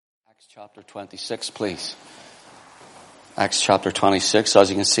Acts chapter 26, please. Acts chapter 26.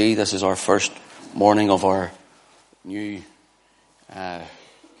 As you can see, this is our first morning of our new,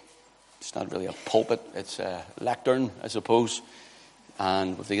 it's not really a pulpit, it's a lectern, I suppose.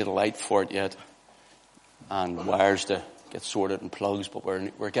 And we have to get a light for it yet. And wires to get sorted and plugs, but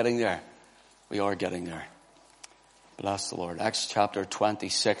we're getting there. We are getting there. Bless the Lord. Acts chapter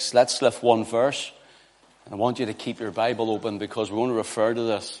 26. Let's lift one verse. And I want you to keep your Bible open because we want to refer to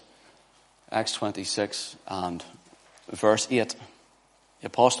this. Acts 26 and verse 8. The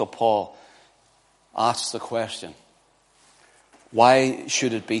Apostle Paul asks the question, why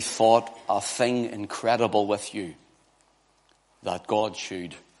should it be thought a thing incredible with you that God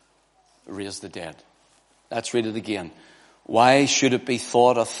should raise the dead? Let's read it again. Why should it be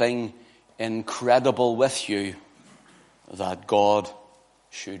thought a thing incredible with you that God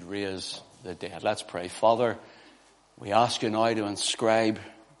should raise the dead? Let's pray. Father, we ask you now to inscribe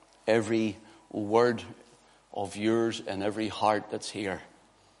every word of yours in every heart that's here,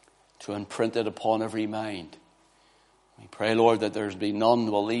 to imprint it upon every mind. We pray, Lord, that there's be none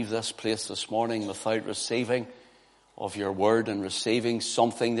will leave this place this morning without receiving of your word and receiving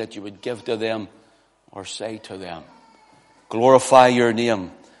something that you would give to them or say to them. Glorify your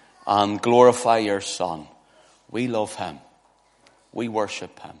name and glorify your Son. We love him. We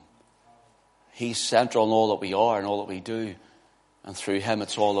worship him. He's central in all that we are and all that we do. And through him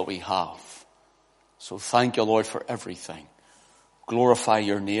it's all that we have. So thank you, Lord, for everything. Glorify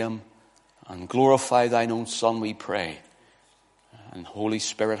your name and glorify thine own Son, we pray. And Holy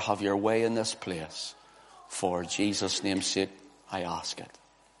Spirit, have your way in this place. For Jesus' name's sake, I ask it.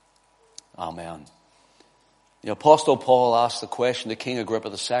 Amen. The Apostle Paul asked the question to King Agrippa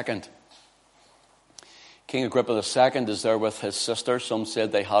II. King Agrippa II is there with his sister. Some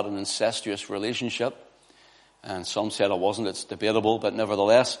said they had an incestuous relationship. And some said it wasn't. It's debatable. But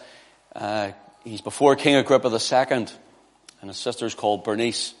nevertheless, he's before King Agrippa II. And his sister's called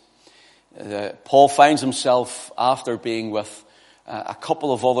Bernice. Paul finds himself, after being with a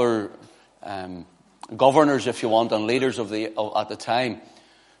couple of other governors, if you want, and leaders at the time.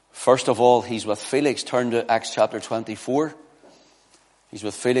 First of all, he's with Felix. Turn to Acts chapter 24. He's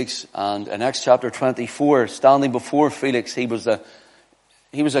with Felix, and in Acts chapter 24, standing before Felix, he was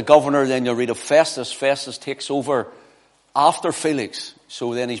a governor. Then you'll read of Festus. Festus takes over after Felix,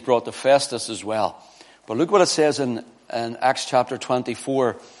 so then he's brought to Festus as well. But look what it says in Acts chapter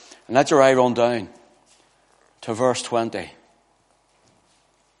 24, and let your eye run down to verse 20.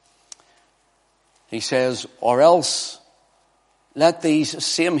 He says, or else let these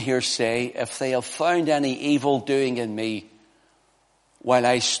same here say, if they have found any evil doing in me while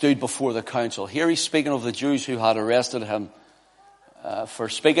I stood before the council. Here he's speaking of the Jews who had arrested him for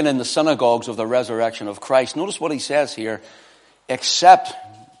speaking in the synagogues of the resurrection of Christ. Notice what he says here. Except,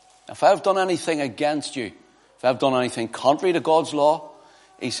 if I've done anything against you, if I've done anything contrary to God's law,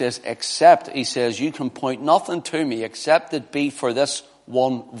 he says, except, he says, you can point nothing to me except it be for this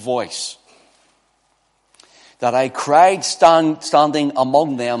one voice. That I cried standing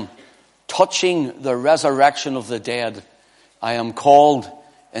among them, touching the resurrection of the dead. I am called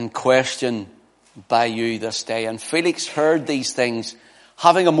in question by you this day. And Felix heard these things,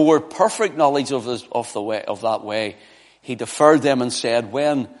 having a more perfect knowledge of that way. He deferred them and said,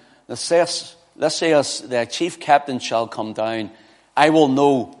 when the chief captain shall come down, I will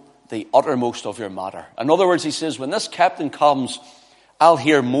know the uttermost of your matter. In other words, he says, when this captain comes, I'll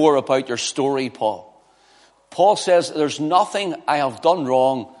hear more about your story, Paul. Paul says, there's nothing I have done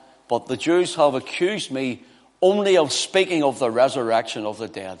wrong, but the Jews have accused me only of speaking of the resurrection of the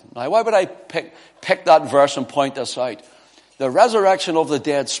dead. Now, why would I pick that verse and point this out? The resurrection of the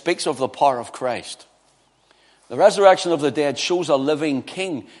dead speaks of the power of Christ. The resurrection of the dead shows a living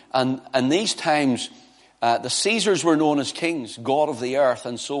king. And in these times, the Caesars were known as kings, God of the earth,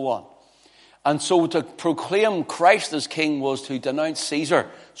 and so on. And so to proclaim Christ as king was to denounce Caesar.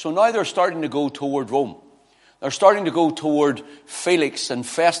 So now they're starting to go toward Rome. They're starting to go toward Felix and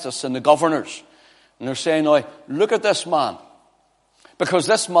Festus and the governors. And they're saying, now, look at this man. Because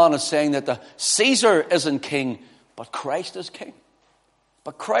this man is saying that the Caesar isn't king, but Christ is king.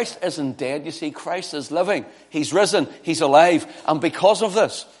 But Christ isn't dead. You see, Christ is living. He's risen. He's alive. And because of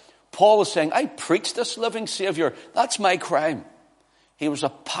this, Paul is saying, I preach this living Savior. That's my crime. He was a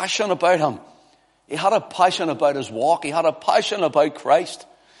passion about him. He had a passion about his walk. He had a passion about Christ.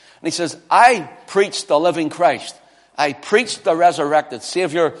 And he says, I preach the living Christ. I preach the resurrected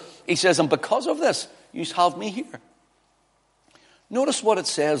Savior. He says, and because of this, you have me here. Notice what it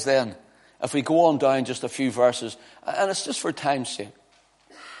says then, if we go on down just a few verses, and it's just for time's sake.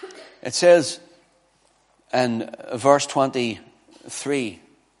 It says in verse 23,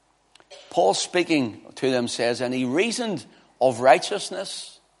 Paul speaking to them says, and he reasoned of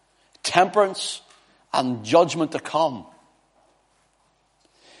righteousness, temperance, and judgment to come.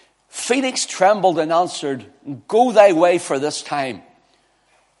 Felix trembled and answered, go thy way for this time.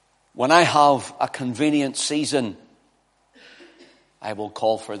 When I have a convenient season, I will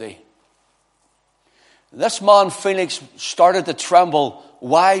call for thee. This man, Felix, started to tremble.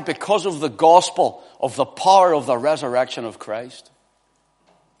 Why? Because of the gospel, of the power of the resurrection of Christ.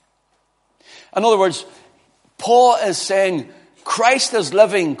 In other words, Paul is saying, Christ is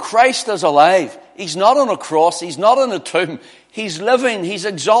living, Christ is alive. He's not on a cross, he's not in a tomb. He's living, he's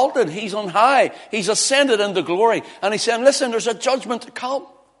exalted, he's on high, he's ascended into glory. And he's saying, listen, there's a judgment to come.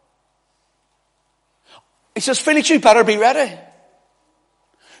 He says, Felix, you better be ready.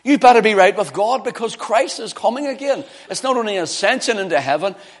 You better be right with God because Christ is coming again. It's not only ascension into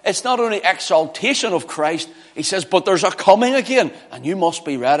heaven, it's not only exaltation of Christ. He says, but there's a coming again and you must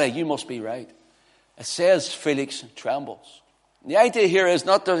be ready, you must be right. It says Felix trembles. The idea here is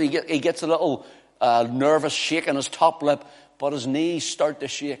not that he gets a little nervous shake in his top lip, but his knees start to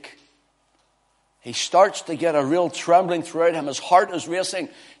shake. He starts to get a real trembling throughout him. His heart is racing.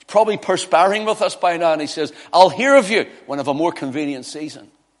 He's probably perspiring with us by now. And he says, I'll hear of you when I have a more convenient season.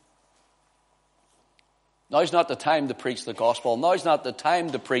 Now's not the time to preach the gospel. Now's not the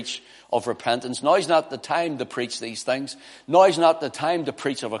time to preach of repentance. Now's not the time to preach these things. Now's not the time to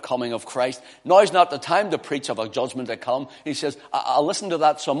preach of a coming of Christ. Now's not the time to preach of a judgment to come. He says, I'll listen to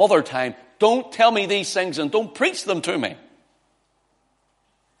that some other time. Don't tell me these things and don't preach them to me.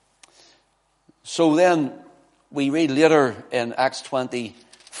 So then we read later in Acts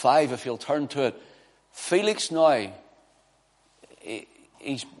 25, if you'll turn to it, Felix now,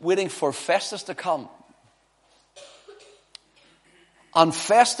 he's waiting for Festus to come. And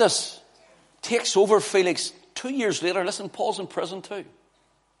Festus takes over Felix 2 years later. Listen, Paul's in prison too.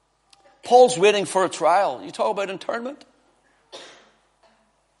 Paul's waiting for a trial. You talk about internment.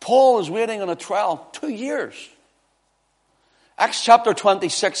 Paul is waiting on a trial 2 years. Acts chapter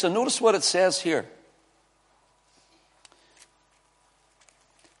 26, and notice what it says here.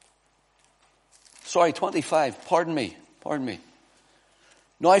 Sorry, 25, pardon me.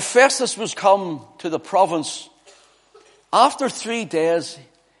 Now Festus was come to the province. After 3 days,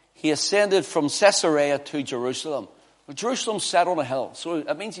 he ascended from Caesarea to Jerusalem. Well, Jerusalem's set on a hill, so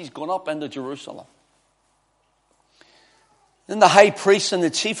that means he's gone up into Jerusalem. Then the high priest and the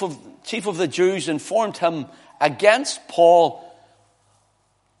chief of the Jews informed him against Paul.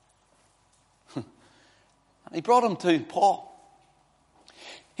 And he brought him to Paul.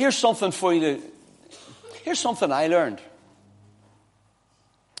 Here's something for you here's something I learned.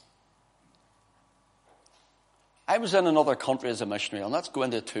 I was in another country as a missionary. I'll not go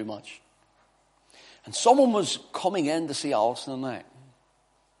into it too much. And someone was coming in to see Alison and I,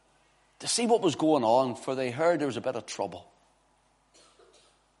 to see what was going on, for they heard there was a bit of trouble.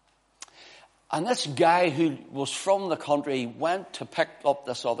 And this guy who was from the country went to pick up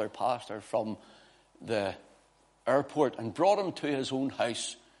this other pastor from the airport and brought him to his own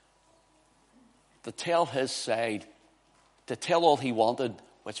house to tell his side, to tell all he wanted,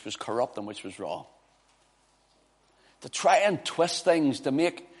 which was corrupt and which was wrong. To try and twist things to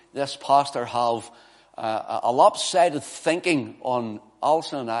make this pastor have a lopsided thinking on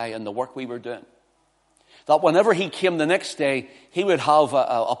Alison and I and the work we were doing. That whenever he came the next day, he would have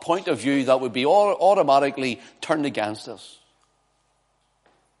a point of view that would be automatically turned against us.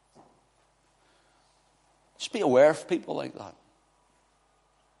 Just be aware of people like that,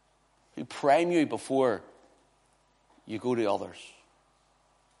 who prime you before you go to others.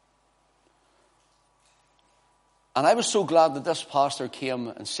 And I was so glad that this pastor came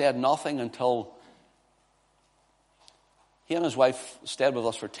and said nothing until he and his wife stayed with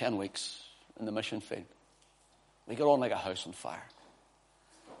us for 10 weeks in the mission field. We got on like a house on fire.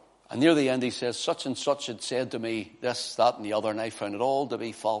 And near the end he says, such and such had said to me this, that and the other, and I found it all to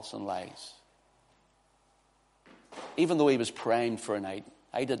be false and lies. Even though he was praying for a night,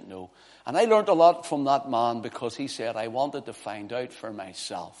 I didn't know. And I learned a lot from that man because he said, I wanted to find out for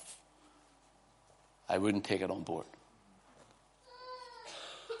myself. I wouldn't take it on board.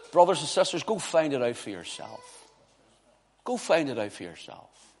 Brothers and sisters, go find it out for yourself. Go find it out for yourself.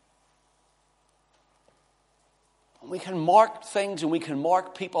 And we can mark things and we can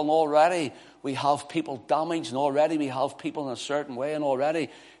mark people, and already we have people damaged, and already we have people in a certain way, and already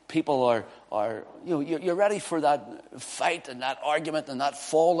people are you're ready for that fight and that argument and that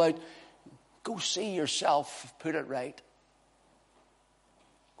fallout. Go see yourself, put it right.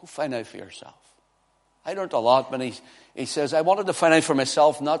 Go find out for yourself. I learned a lot when he says, I wanted to find out for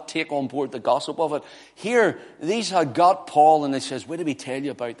myself, not take on board the gossip of it. Here, these had got Paul, and he says, wait till we tell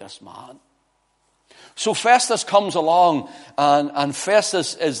you about this man. So Festus comes along, and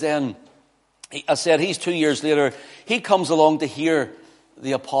Festus is then, I said, he's 2 years later, he comes along to hear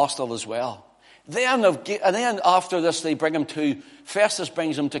the apostle as well. Then after this, Festus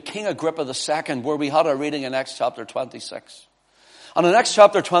brings him to King Agrippa II, where we had a reading in Acts chapter 26. And in Acts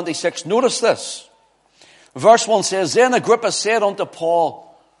chapter 26, notice this. Verse 1 says, Then Agrippa said unto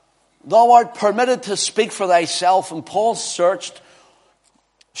Paul, Thou art permitted to speak for thyself. And Paul stretched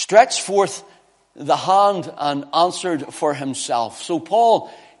forth the hand and answered for himself. So Paul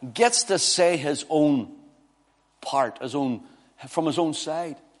gets to say his own part, from his own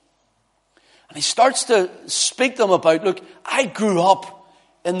side. And he starts to speak to them about, look, I grew up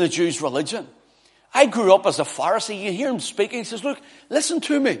in the Jews' religion. I grew up as a Pharisee. You hear him speaking. He says, look, listen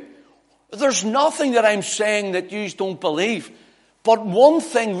to me. There's nothing that I'm saying that you don't believe. But one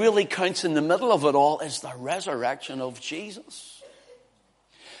thing really counts in the middle of it all is the resurrection of Jesus.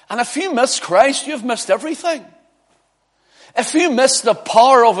 And if you miss Christ, you've missed everything. If you miss the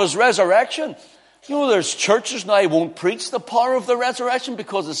power of his resurrection, you know, there's churches now won't preach the power of the resurrection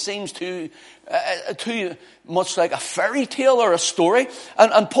because it seems too much like a fairy tale or a story.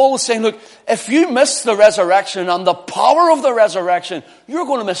 And Paul is saying, look, if you miss the resurrection and the power of the resurrection, you're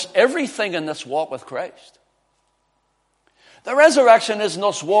going to miss everything in this walk with Christ. The resurrection isn't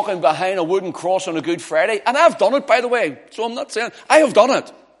us walking behind a wooden cross on a Good Friday. And I've done it, by the way. So I'm not saying, I have done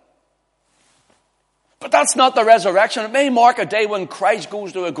it. But that's not the resurrection. It may mark a day when Christ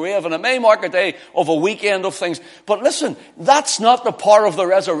goes to a grave, and it may mark a day of a weekend of things. But listen, that's not the power of the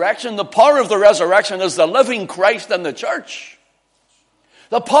resurrection. The power of the resurrection is the living Christ in the church.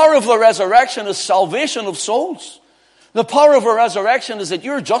 The power of the resurrection is salvation of souls. The power of the resurrection is that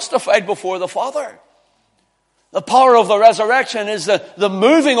you're justified before the Father. The power of the resurrection is the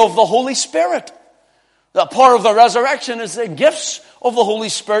moving of the Holy Spirit. The power of the resurrection is the gifts of the Holy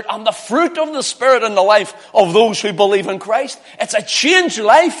Spirit and the fruit of the Spirit in the life of those who believe in Christ. It's a changed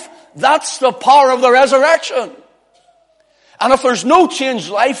life. That's the power of the resurrection. And if there's no changed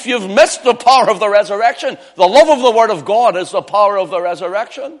life, you've missed the power of the resurrection. The love of the Word of God is the power of the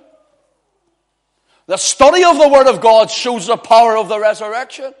resurrection. The study of the Word of God shows the power of the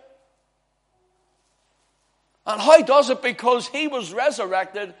resurrection. And how does it? Because he was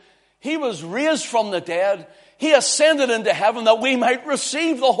resurrected. He was raised from the dead. He ascended into heaven that we might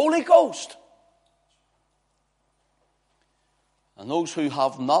receive the Holy Ghost. And those who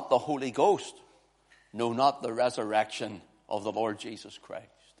have not the Holy Ghost know not the resurrection of the Lord Jesus Christ.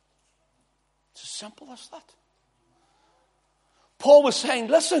 It's as simple as that. Paul was saying,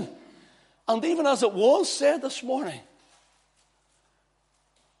 listen, and even as it was said this morning,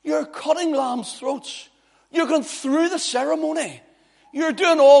 you're cutting lambs' throats. You're going through the ceremony. You're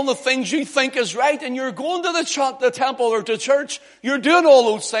doing all the things you think is right, and you're going to the temple or to church. You're doing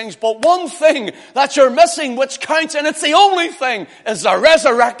all those things, but one thing that you're missing, which counts, and it's the only thing, is the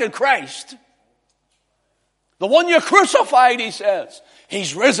resurrected Christ. The one you crucified, he says.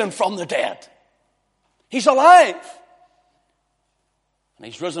 He's risen from the dead. He's alive. And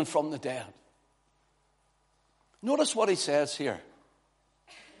he's risen from the dead. Notice what he says here.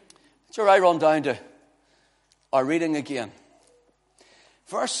 So I run down to our reading again.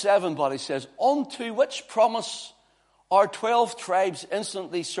 Verse 7, but he says, unto which promise are 12 tribes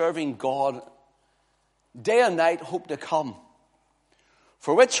instantly serving God, day and night hope to come.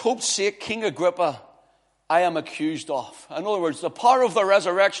 For which hope's sake, King Agrippa, I am accused of. In other words, the power of the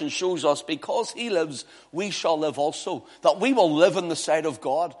resurrection shows us because he lives, we shall live also. That we will live in the sight of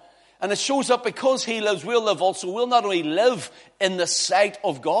God. And it shows up because he lives, we'll live also. We'll not only live in the sight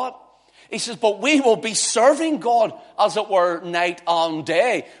of God. He says, but we will be serving God, as it were, night and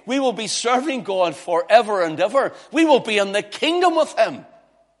day. We will be serving God forever and ever. We will be in the kingdom with him.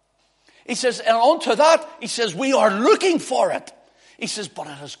 He says, and unto that, he says, we are looking for it. He says, but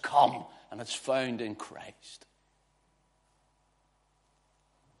it has come, and it's found in Christ.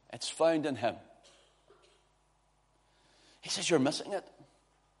 It's found in him. He says, you're missing it.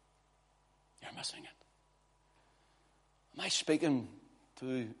 You're missing it. Am I speaking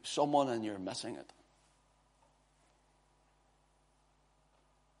to someone and you're missing it?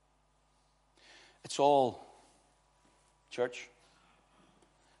 It's all church.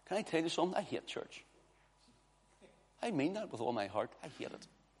 Can I tell you something? I hate church. I mean that with all my heart. I hate it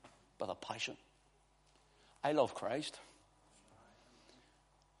with a passion. I love Christ.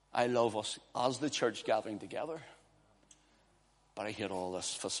 I love us as the church gathering together. But I hate all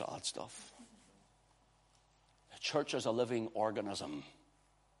this facade stuff. The church is a living organism.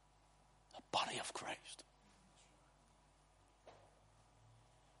 body of Christ.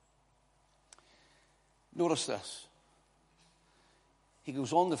 Notice this. He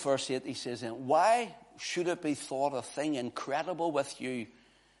goes on to verse 8, he says, "And why should it be thought a thing incredible with you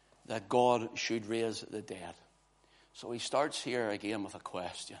that God should raise the dead?" So he starts here again with a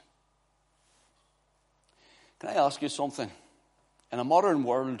question. Can I ask you something? In a modern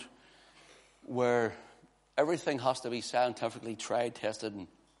world where everything has to be scientifically tried, tested, and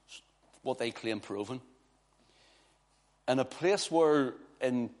what they claim proven, in a place where,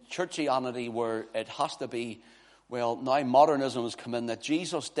 in churchianity, where it has to be, well, now modernism has come in, that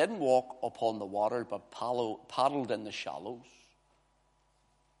Jesus didn't walk upon the water but paddled in the shallows,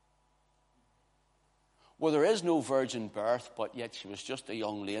 where there is no virgin birth, but yet she was just a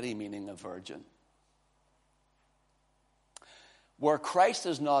young lady, meaning a virgin, where Christ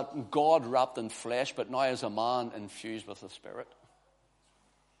is not God wrapped in flesh, but now is a man infused with the Spirit.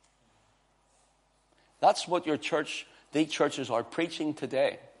 That's what your church, the churches are preaching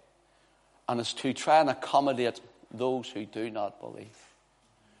today. And it's to try and accommodate those who do not believe.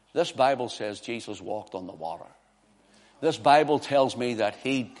 This Bible says Jesus walked on the water. This Bible tells me that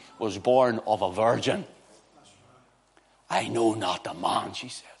he was born of a virgin. I know not the man, she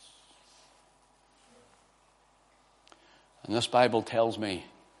says. And this Bible tells me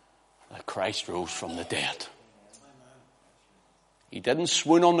that Christ rose from the dead. He didn't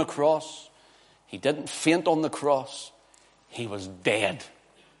swoon on the cross. He didn't faint on the cross. He was dead.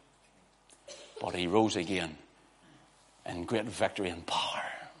 But he rose again in great victory and power.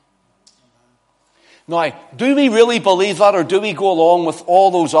 Now, do we really believe that, or do we go along with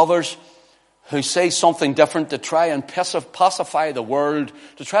all those others who say something different to try and pacify the world,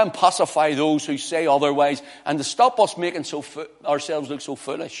 to try and pacify those who say otherwise, and to stop us making ourselves look so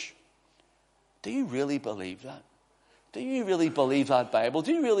foolish? Do you really believe that? Do you really believe that Bible?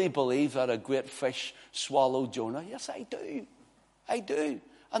 Do you really believe that a great fish swallowed Jonah? Yes, I do. I do.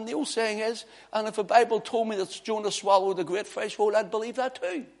 And the old saying is, and if the Bible told me that Jonah swallowed a great fish, well, I'd believe that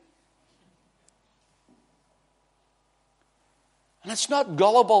too. And it's not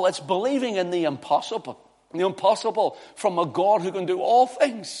gullible, it's believing in the impossible. The impossible from a God who can do all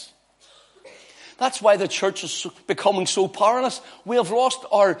things. That's why the church is becoming so powerless. We have lost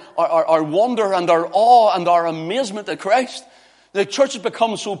our wonder and our awe and our amazement at Christ. The church has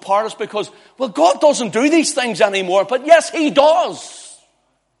become so powerless because, well, God doesn't do these things anymore. But yes, he does.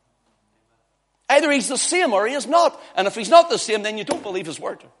 Either he's the same or he is not. And if he's not the same, then you don't believe his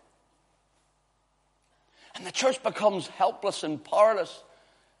word. And the church becomes helpless and powerless.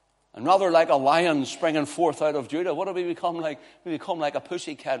 And rather like a lion springing forth out of Judah, what do we become like? We become like a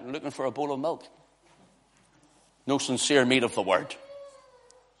pussycat looking for a bowl of milk. No sincere meat of the word.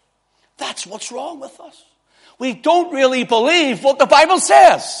 That's what's wrong with us. We don't really believe what the Bible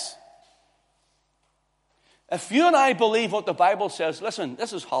says. If you and I believe what the Bible says, listen,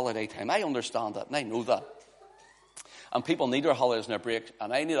 this is holiday time. I understand that and I know that. And people need their holidays and their break,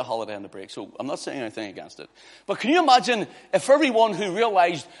 and I need a holiday and a break, so I'm not saying anything against it. But can you imagine if everyone who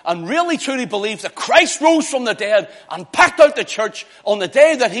realized and really truly believed that Christ rose from the dead and packed out the church on the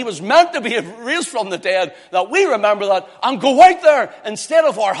day that he was meant to be raised from the dead, that we remember that and go out there, instead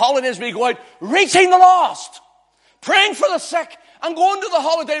of our holidays, we go out reaching the lost, praying for the sick, and going to the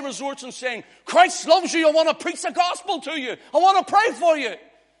holiday resorts and saying, Christ loves you, I want to preach the gospel to you, I want to pray for you.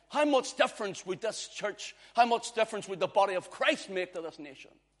 How much difference would this church, how much difference would the body of Christ make to this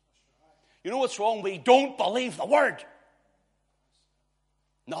nation? You know what's wrong? We don't believe the word.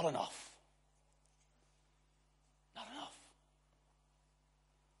 Not enough. Not enough.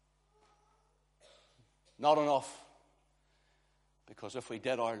 Not enough. Because if we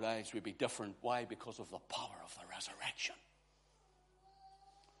did, our lives would be different. Why? Because of the power of the resurrection.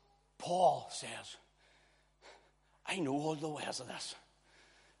 Paul says, I know all the ways of this.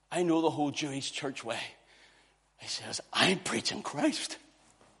 I know the whole Jewish church way. He says, I'm preaching Christ.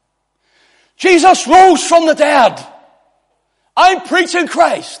 Jesus rose from the dead. I'm preaching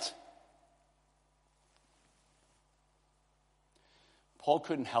Christ. Paul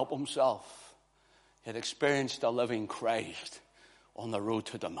couldn't help himself. He had experienced a living Christ on the road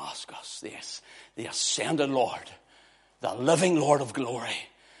to Damascus. The ascended Lord, the living Lord of glory.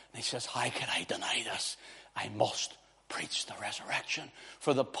 And he says, how can I deny this? I must preach the resurrection.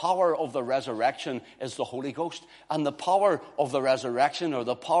 For the power of the resurrection is the Holy Ghost. And the power of the resurrection, or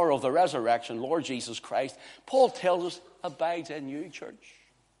the power of the resurrection, Lord Jesus Christ, Paul tells us, abides in you, church.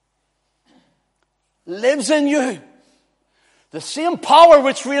 Lives in you. The same power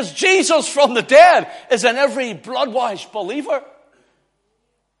which raised Jesus from the dead is in every blood-washed believer.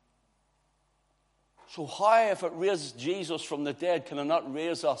 So how, if it raised Jesus from the dead, can it not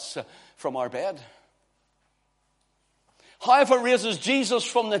raise us from our bed? How, if it raises Jesus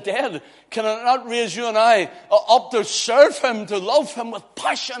from the dead, can it not raise you and I up to serve him, to love him with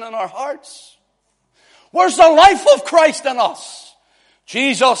passion in our hearts? Where's the life of Christ in us?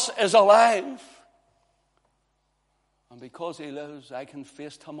 Jesus is alive. And because he lives, I can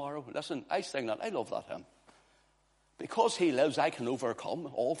face tomorrow. Listen, I sing that. I love that hymn. Because he lives, I can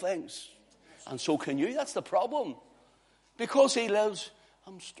overcome all things. And so can you. That's the problem. Because he lives,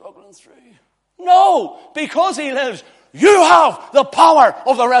 I'm struggling through. No! Because he lives, you have the power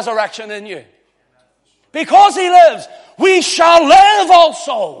of the resurrection in you. Because he lives, we shall live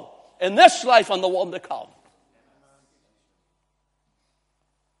also in this life and the one to come.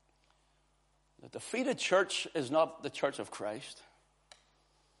 The defeated church is not the church of Christ.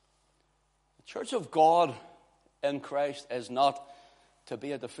 The church of God in Christ is not to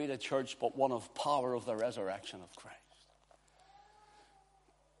be a defeated church, but one of power of the resurrection of Christ.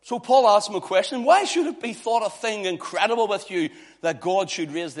 So Paul asked him a question: why should it be thought a thing incredible with you that God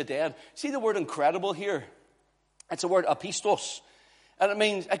should raise the dead? See the word incredible here? It's a word apistos. And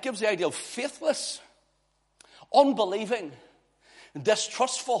it gives the idea of faithless, unbelieving,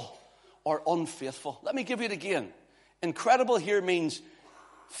 distrustful, or unfaithful. Let me give you it again. Incredible here means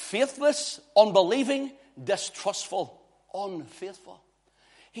faithless, unbelieving, distrustful, unfaithful.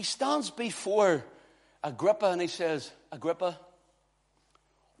 He stands before Agrippa and he says, Agrippa,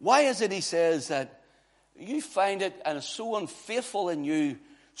 why is it, he says, that you find it and it's so unfaithful in you,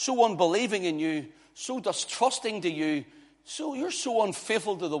 so unbelieving in you, so distrusting to you, so you're so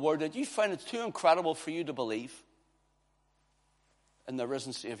unfaithful to the word that you find it too incredible for you to believe in the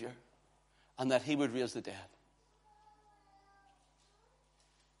risen Savior and that he would raise the dead?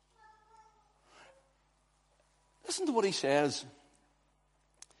 Listen to what he says.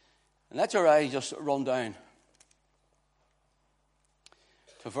 And let your eyes just run down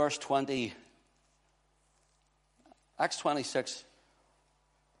to verse 20, Acts 26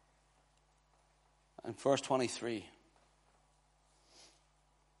 and verse 23.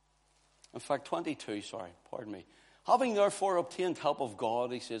 In fact, 22, pardon me. Having therefore obtained help of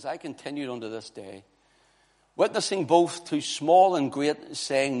God, he says, I continued unto this day, witnessing both to small and great,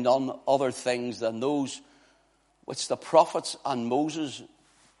 saying none other things than those which the prophets and Moses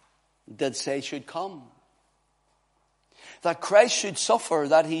did say should come. That Christ should suffer,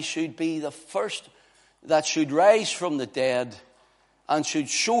 that he should be the first that should rise from the dead, and should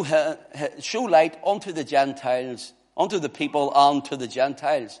show light unto the Gentiles, unto the people and to the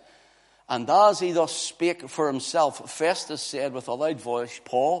Gentiles. And as he thus spake for himself, Festus said with a loud voice,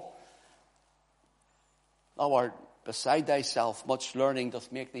 Paul, thou art beside thyself, much learning doth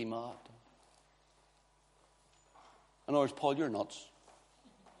make thee mad. In other words, Paul, you're nuts.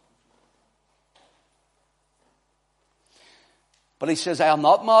 But he says, I am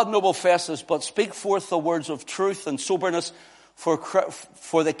not mad, noble Festus, but speak forth the words of truth and soberness, for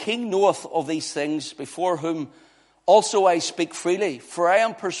the king knoweth of these things, before whom also I speak freely. For I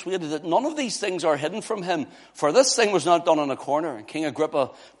am persuaded that none of these things are hidden from him. For this thing was not done in a corner. And King Agrippa,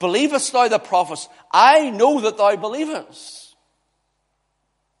 believest thou the prophets? I know that thou believest.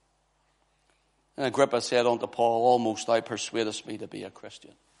 And Agrippa said unto Paul, almost thou persuadest me to be a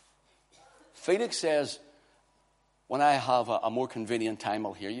Christian. Felix says, when I have a more convenient time,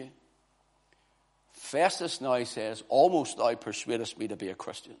 I'll hear you. Festus now says, almost thou persuadest me to be a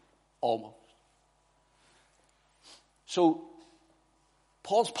Christian. Almost. So,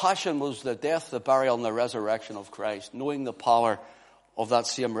 Paul's passion was the death, the burial, and the resurrection of Christ, knowing the power of that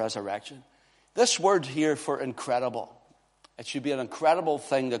same resurrection. This word here for incredible, it should be an incredible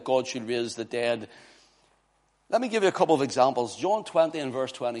thing that God should raise the dead. Let me give you a couple of examples. John 20 and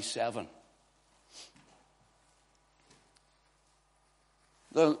verse 27.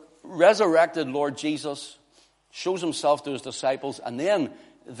 The resurrected Lord Jesus shows himself to his disciples, and then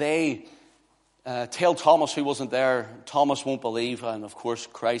they tell Thomas, who wasn't there. Thomas won't believe, and of course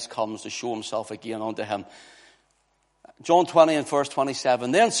Christ comes to show himself again unto him. John 20 and verse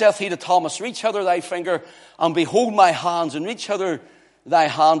 27. Then saith he to Thomas, reach hither thy finger, and behold my hands, and reach hither thy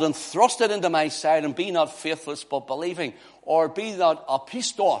hand, and thrust it into my side, and be not faithless, but believing. Or be not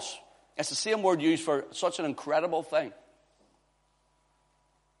apistos. It's the same word used for such an incredible thing.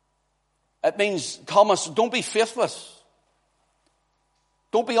 It means, Thomas, don't be faithless.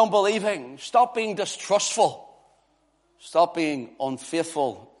 Don't be unbelieving. Stop being distrustful. Stop being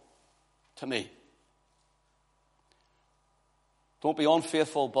unfaithful to me. Don't be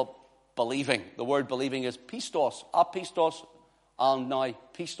unfaithful, but believing. The word believing is pistos, apistos, and now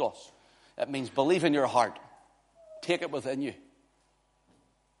pistos. It means believe in your heart. Take it within you.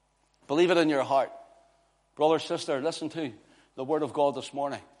 Believe it in your heart. Brother, sister, listen to the word of God this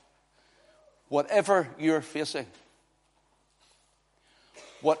morning. Whatever you're facing,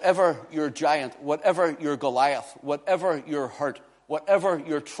 whatever your giant, whatever your Goliath, whatever your hurt, whatever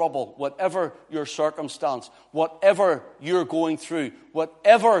your trouble, whatever your circumstance, whatever you're going through,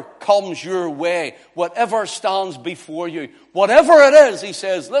 whatever comes your way, whatever stands before you, whatever it is, he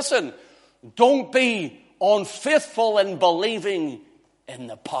says, listen, don't be unfaithful in believing in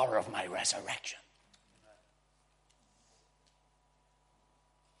the power of my resurrection.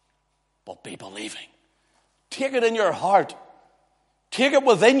 But be believing. Take it in your heart. Take it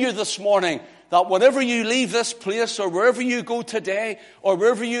within you this morning that whenever you leave this place or wherever you go today or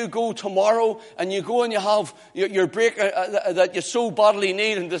wherever you go tomorrow and you go and you have your break that you so badly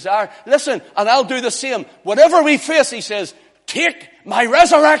need and desire, listen, and I'll do the same. Whatever we face, he says, take my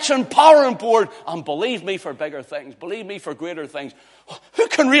resurrection power on board and believe me for bigger things. Believe me for greater things. Who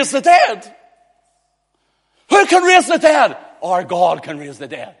can raise the dead? Who can raise the dead? Our God can raise the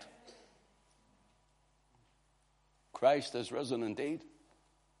dead. Christ is risen indeed.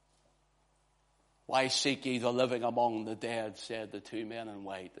 Why seek ye the living among the dead, said the two men in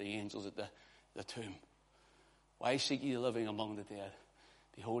white, the angels at the tomb. Why seek ye the living among the dead?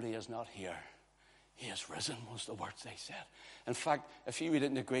 Behold, he is not here. He is risen, was the words they said. In fact, if you read it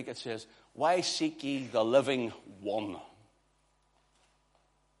in the Greek, it says, why seek ye the living one?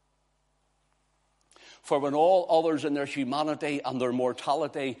 For when all others in their humanity and their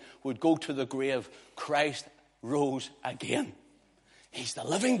mortality would go to the grave, Christ rose again. He's the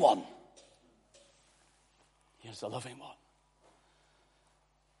living one. He is the living one.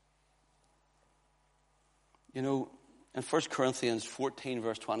 You know, in 1 Corinthians 14,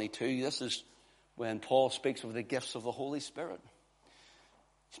 verse 22, this is when Paul speaks of the gifts of the Holy Spirit.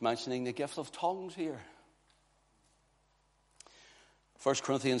 He's mentioning the gift of tongues here. 1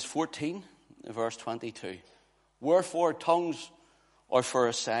 Corinthians 14, verse 22. Wherefore tongues are for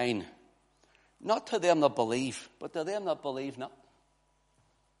a sign, not to them that believe, but to them that believe not.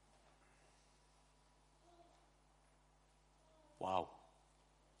 Wow.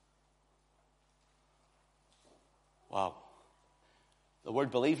 Wow. The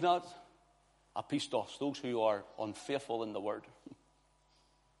word believe not, apistos, those who are unfaithful in the word.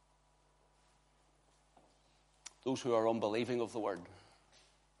 Those who are unbelieving of the word.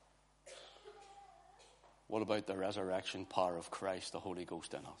 What about the resurrection power of Christ, the Holy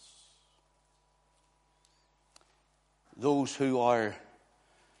Ghost in us? Those who are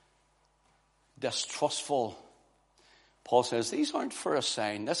distrustful, Paul says, these aren't for a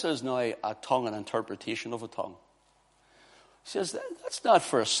sign. This is now a tongue, an interpretation of a tongue. He says, that's not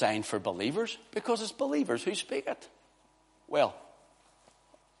for a sign for believers, because it's believers who speak it. Well,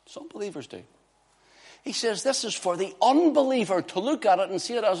 some believers do. He says, this is for the unbeliever to look at it and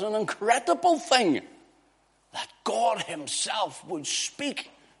see it as an incredible thing that God himself would speak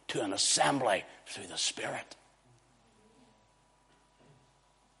to an assembly through the Spirit.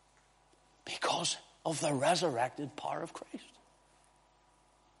 Because of the resurrected power of Christ.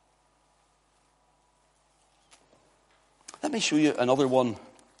 Let me show you another one.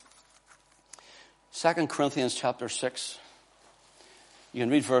 2 Corinthians chapter 6. You can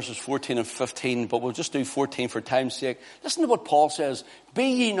read verses 14 and 15, but we'll just do 14 for time's sake. Listen to what Paul says. Be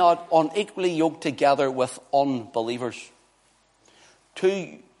ye not unequally yoked together with unbelievers.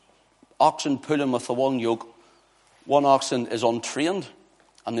 2 oxen pulling with the one yoke. One oxen is untrained,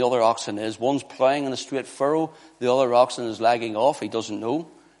 and the other oxen is. One's ploughing in a straight furrow, the other oxen is lagging off. He doesn't know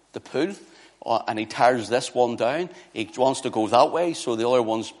the pull, and he tires this one down. He wants to go that way, so the other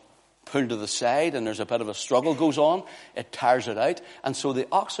one's pulled to the side, and there's a bit of a struggle goes on. It tires it out, and so the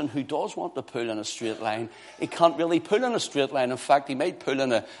oxen who does want to pull in a straight line, he can't really pull in a straight line. In fact, he might pull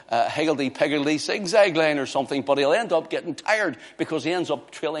in a higgledy-piggledy zigzag line or something, but he'll end up getting tired because he ends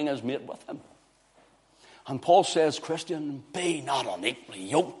up trailing his mate with him. And Paul says, Christian, be not unequally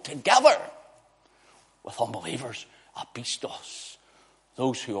yoked together with unbelievers, apistos,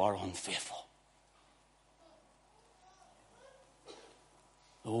 those who are unfaithful.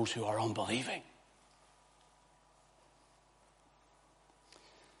 Those who are unbelieving.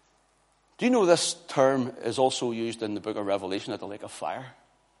 Do you know this term is also used in the book of Revelation at the lake of fire?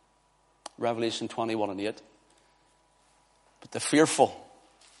 Revelation 21 and 8. But the fearful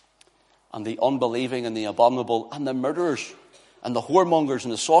and the unbelieving and the abominable and the murderers and the whoremongers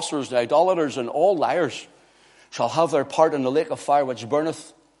and the sorcerers, the idolaters and all liars shall have their part in the lake of fire which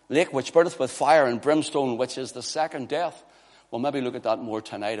burneth with fire and brimstone, which is the second death. We'll maybe look at that more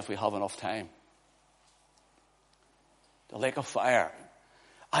tonight if we have enough time. The lake of fire.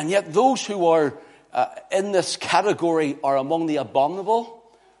 And yet those who are in this category are among the abominable,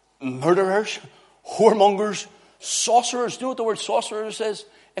 murderers, whoremongers, sorcerers. Do you know what the word sorcerers is?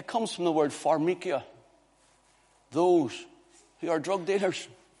 It comes from the word pharmakia. Those who are drug dealers.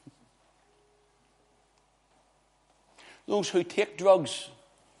 Those who take drugs.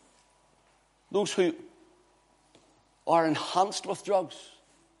 Those who are enhanced with drugs.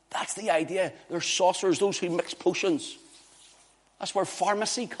 That's the idea. They're sorcerers, those who mix potions. That's where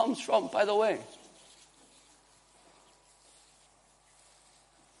pharmacy comes from, by the way.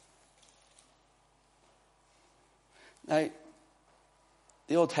 Now,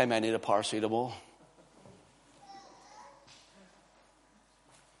 the old time I need a paracetamol.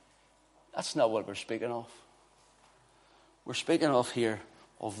 That's not what we're speaking of. We're speaking of here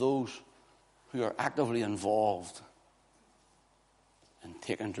of those who are actively involved in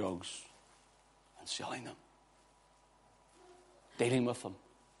taking drugs and selling them, dealing with them,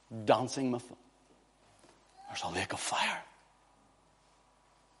 dancing with them. There's a lake of fire.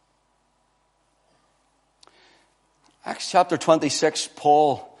 Acts chapter 26,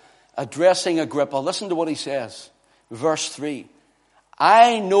 Paul addressing Agrippa. Listen to what he says. Verse 3.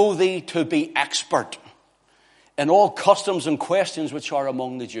 I know thee to be expert in all customs and questions which are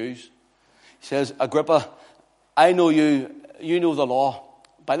among the Jews. He says, Agrippa, I know you know the law.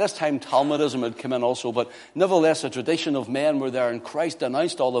 By this time Talmudism had come in also, but nevertheless a tradition of men were there, and Christ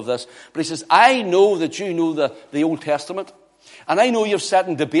denounced all of this. But he says, I know that you know the Old Testament, and I know you've sat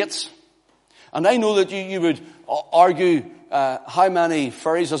in debates, and I know that you would argue how many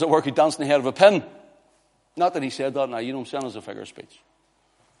fairies does it work who dance in the head of a pin. Not that he said that now, you know I'm saying as a figure of speech.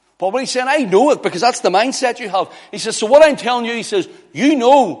 But what he's saying, I know it because that's the mindset you have. He says, so what I'm telling you, he says, you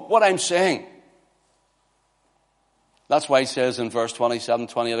know what I'm saying. That's why he says in verse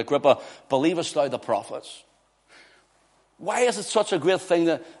 27-28, Agrippa, believest thou the prophets? Why is it such a great thing,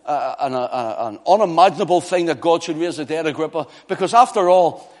 that an unimaginable thing that God should raise the dead, Agrippa? Because after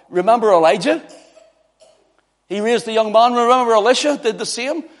all, remember Elijah? He raised the young man. Remember Elisha did the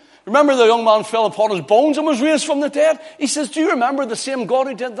same? Remember the young man fell upon his bones and was raised from the dead? He says, do you remember the same God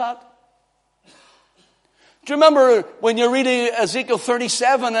who did that? Do you remember when you're reading Ezekiel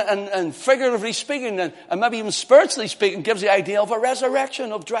 37 and figuratively speaking and maybe even spiritually speaking gives the idea of a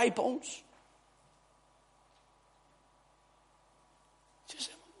resurrection of dry bones?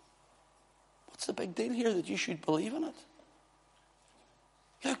 What's the big deal here that you should believe in it?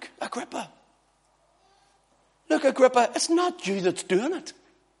 Look, Agrippa. Look, Agrippa, it's not you that's doing it.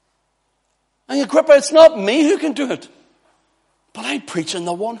 And Agrippa, it's not me who can do it. But I'm preaching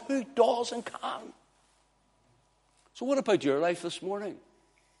the one who does and can. So what about your life this morning?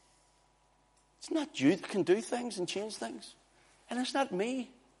 It's not you that can do things and change things. And it's not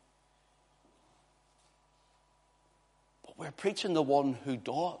me. But we're preaching the one who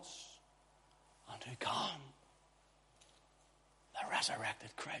does and who can. The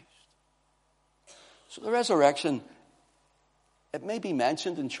resurrected Christ. So the resurrection, it may be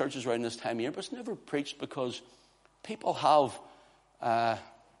mentioned in churches around this time of year, but it's never preached because people have a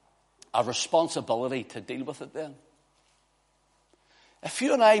responsibility to deal with it then. If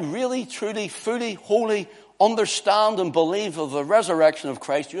you and I really, truly, fully, wholly understand and believe of the resurrection of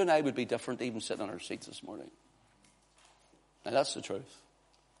Christ, you and I would be different even sitting in our seats this morning. Now that's the truth.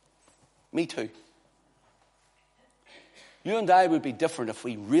 Me too. You and I would be different if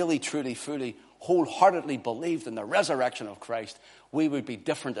we really, truly, fully, wholeheartedly believed in the resurrection of Christ. We would be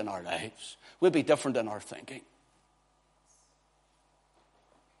different in our lives. We'd be different in our thinking.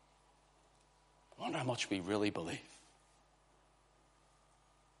 I wonder how much we really believe.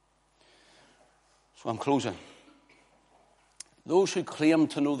 So I'm closing. Those who claim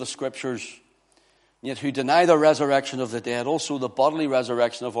to know the Scriptures, yet who deny the resurrection of the dead, also the bodily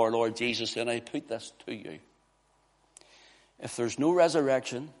resurrection of our Lord Jesus, and I put this to you. If there's no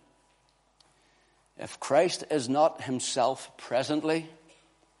resurrection, if Christ is not himself presently,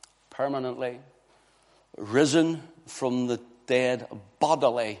 permanently, risen from the dead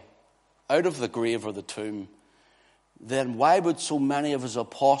bodily, out of the grave or the tomb, then why would so many of his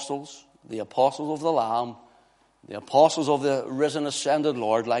apostles, the apostles of the Lamb, the apostles of the risen, ascended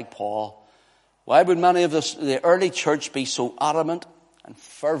Lord like Paul, why would many of the early church be so adamant and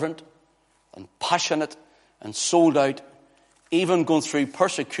fervent and passionate and sold out, even going through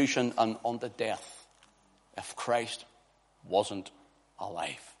persecution and unto death, if Christ wasn't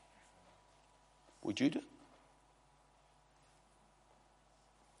alive? Would you do it?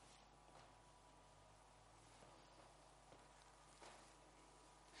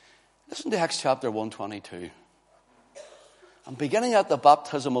 Listen to Acts chapter 1:22. And beginning at the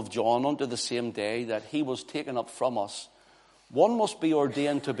baptism of John unto the same day that he was taken up from us, one must be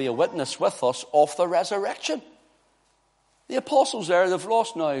ordained to be a witness with us of the resurrection. The apostles there, they've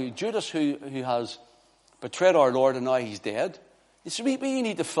lost now Judas, who has betrayed our Lord, and now he's dead. You see, we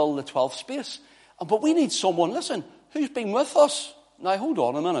need to fill the 12th space. But we need someone, listen, who's been with us. Now, hold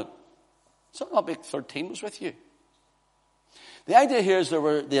on a minute. It's not like 13 was with you. The idea here is there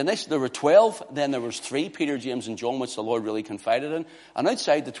were 12, then there was 3, Peter, James, and John, which the Lord really confided in. And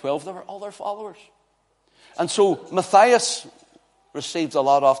outside the 12, there were other followers. And so Matthias received a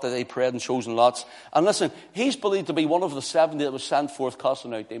lot after they prayed and chosen lots. And listen, he's believed to be one of the 70 that was sent forth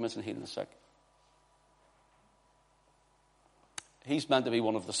casting out demons and healing the sick. He's meant to be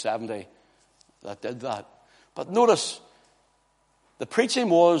one of the 70 that did that. But notice, the preaching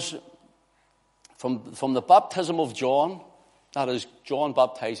was from the baptism of John, that is, John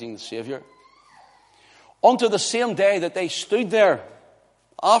baptizing the Savior, unto the same day that they stood there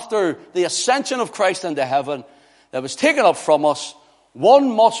after the ascension of Christ into heaven, that was taken up from us.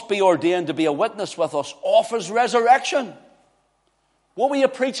 One must be ordained to be a witness with us of his resurrection. What were you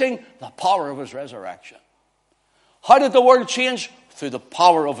preaching? The power of his resurrection. How did the world change? Through the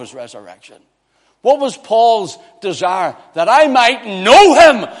power of his resurrection. What was Paul's desire? That I might know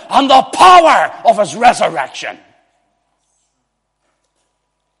him and the power of his resurrection.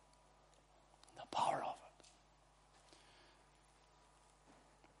 The power of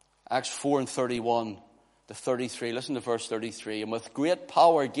it. Acts 4:31 to 33. Listen to verse 33. And with great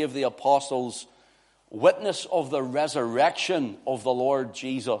power give the apostles witness of the resurrection of the Lord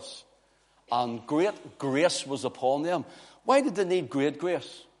Jesus. And great grace was upon them. Why did they need great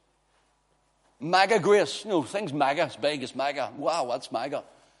grace? Mega grace. You know, things mega, as big as mega. Wow, that's mega.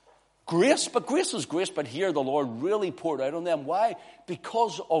 Grace, but grace is grace, but here the Lord really poured out on them. Why?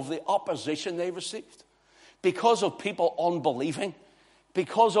 Because of the opposition they received. Because of people unbelieving.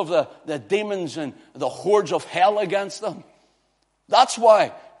 Because of the demons and the hordes of hell against them. That's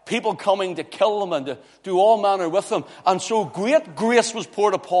why. People coming to kill them and to do all manner with them. And so great grace was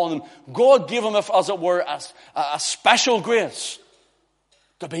poured upon them. God gave them, as it were, a special grace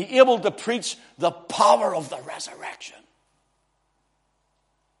to be able to preach the power of the resurrection.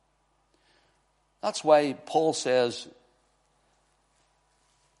 That's why Paul says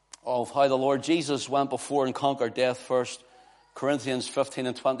of how the Lord Jesus went before and conquered death, 1 Corinthians 15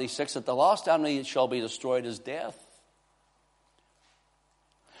 and 26, that the last enemy shall be destroyed is death.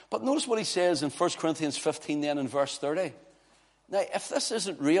 But notice what he says in 1 Corinthians 15 then in verse 30. Now, if this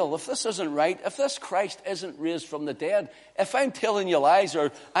isn't real, if this isn't right, if this Christ isn't raised from the dead, if I'm telling you lies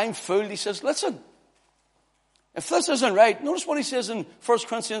or I'm fooled, he says, listen, if this isn't right, notice what he says in 1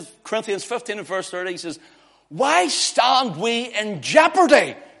 Corinthians 15 and verse 30. He says, why stand we in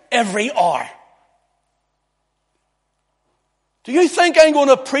jeopardy every hour? Do you think I'm going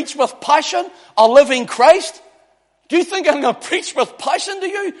to preach with passion a living Christ? Do you think I'm going to preach with passion to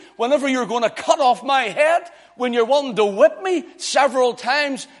you whenever you're going to cut off my head? When you're wanting to whip me several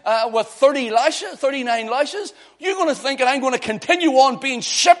times with 39 lashes? You're going to think that I'm going to continue on being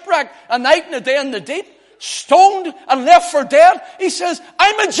shipwrecked a night and a day in the deep? Stoned and left for dead? He says,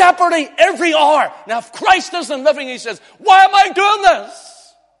 I'm in jeopardy every hour. Now if Christ isn't living, he says, why am I doing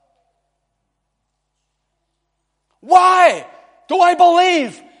this? Why do I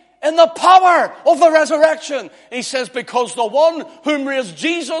believe in the power of the resurrection? He says, because the one whom raised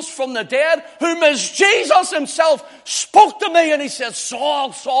Jesus from the dead, whom is Jesus himself, spoke to me, and he said,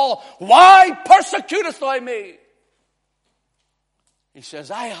 Saul, Saul, why persecutest thou me? He says,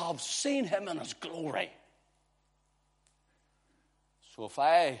 I have seen him in his glory. So if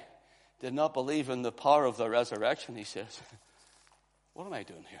I did not believe in the power of the resurrection, he says, what am I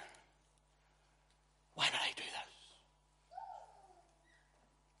doing here? Why did I do this?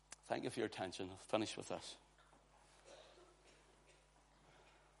 Thank you for your attention. I'll finish with this.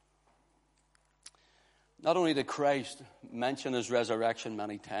 Not only did Christ mention his resurrection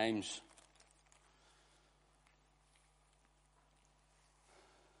many times,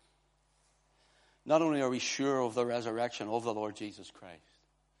 not only are we sure of the resurrection of the Lord Jesus Christ,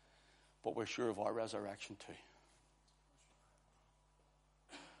 but we're sure of our resurrection too.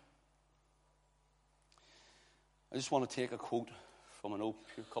 I just want to take a quote from an old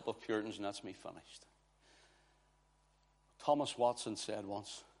couple of Puritans, and that's me finished. Thomas Watson said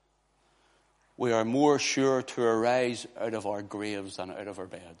once, we are more sure to arise out of our graves than out of our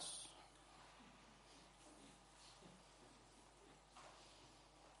beds.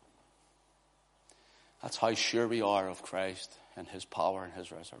 That's how sure we are of Christ and his power and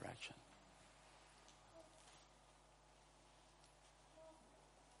his resurrection.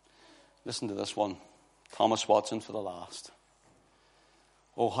 Listen to this one. Thomas Watson for the last.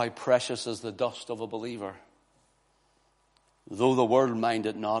 Oh, how precious is the dust of a believer. Though the world mind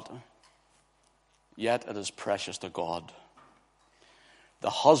it not, yet it is precious to God. The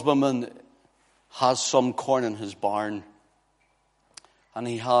husbandman has some corn in his barn, and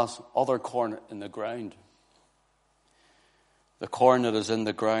he has other corn in the ground. The corn that is in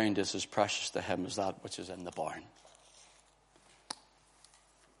the ground is as precious to him as that which is in the barn.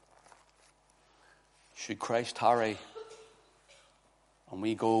 Should Christ tarry and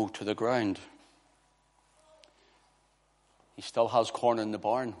we go to the ground, he still has corn in the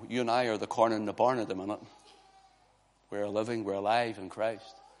barn. You and I are the corn in the barn at the minute. We're living, we're alive in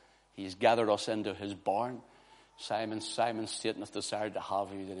Christ. He's gathered us into his barn. Simon, Satan hath desired to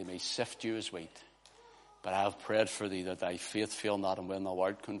have you, that he may sift you as wheat. But I have prayed for thee, that thy faith fail not, and when thou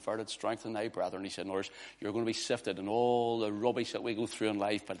art converted, strengthen thy brethren. He said, in others, you're going to be sifted in all the rubbish that we go through in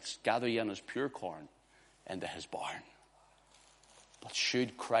life, but it's gather you in as pure corn into his barn. But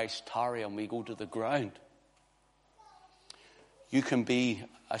should Christ tarry and we go to the ground, you can be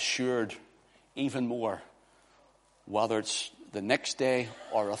assured even more, whether it's the next day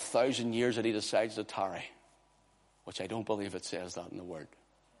or 1,000 years that he decides to tarry, which I don't believe it says that in the word.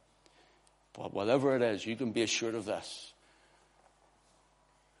 But whatever it is, you can be assured of this.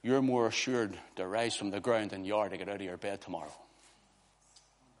 You're more assured to rise from the ground than you are to get out of your bed tomorrow.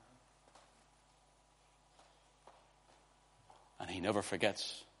 And he never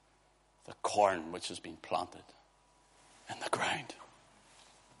forgets the corn which has been planted in the ground.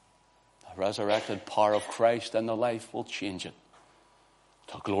 The resurrected power of Christ in the life will change it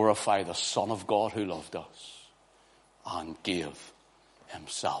to glorify the Son of God who loved us and gave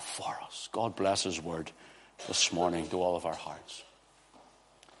himself for us. God bless his word this morning to all of our hearts.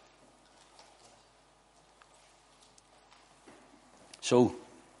 So,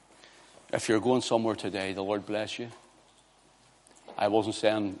 if you're going somewhere today, the Lord bless you. I wasn't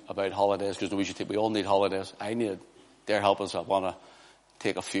saying about holidays because we all need holidays. I need their help as I want to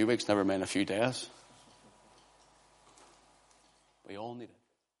take a few weeks, never mind a few days. We all need it.